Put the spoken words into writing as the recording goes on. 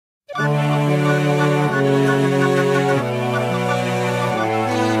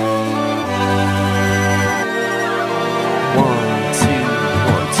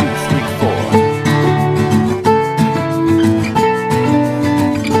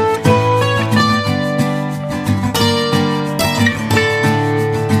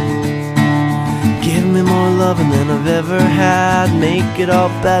Than I've ever had. Make it all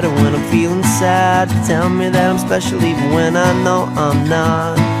better when I'm feeling sad. Tell me that I'm special even when I know I'm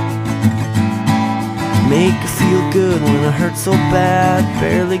not. Make it feel good when it hurts so bad.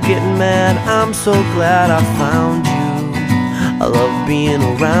 Barely getting mad, I'm so glad I found you. I love being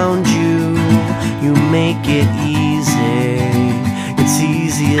around you. You make it easy. It's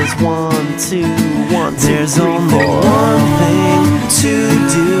easy as 1, 2, 1, 2, There's 3, only 4. One thing to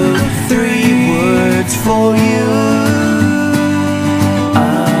do, 3 words for you.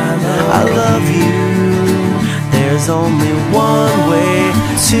 I love you. There's only one way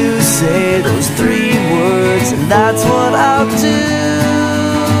to say those 3 words, and that's what I'll do.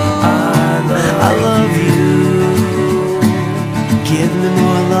 I love you. Give me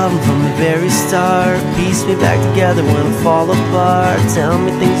more love from the very start. Piece me back together when I fall apart. Tell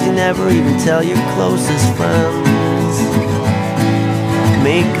me things you never even tell your closest friends.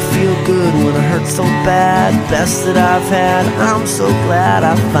 Make it feel good when it hurts so bad. Best that I've had, I'm so glad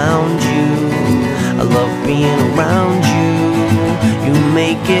I found you. I love being around you. You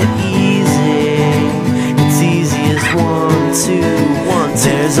make it easy. It's easy as 1, 2, 1, 2,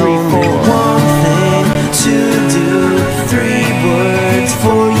 There's 3, only 4. One thing to do, 3 words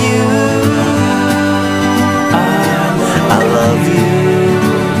for you. I love you.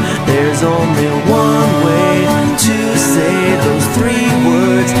 There's only one way to say those 3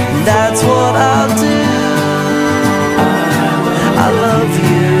 words, and that's what I'll do. I love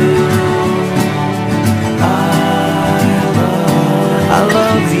you. I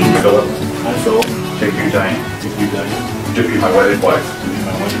love you. Phillip. I, Phillip. Take you, Diane. Take you, Diane. To be my wedded wife. To be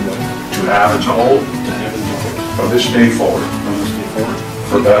my wedded wife. To have and to hold. To have and to hold. From this day forward. From this day forward.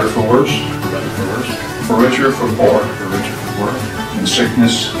 For better, for worse. For better, for worse. For richer, for poor. For richer, for poor. In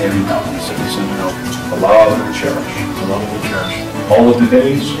sickness and in health. In sickness and in health. To love and to cherish. To love and to cherish. All of the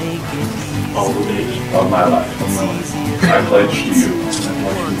days. All the days. Of my life. Of my life. I pledge to you. I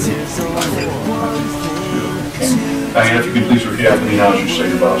pledge to you. Diane, if you could please repeat after me now as you say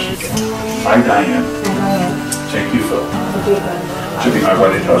the vows. I, Diane, take you, Phil, to be my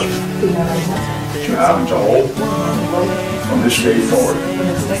wedded husband, to have and to hold, from this day forward,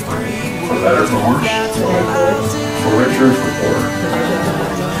 for better, for worse, for richer, for poorer,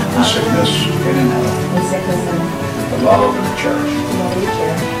 in sickness and in health, to love and to cherish,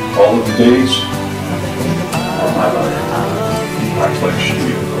 all of the days of my life, I pledge to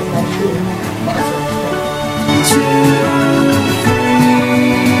you, my Phil.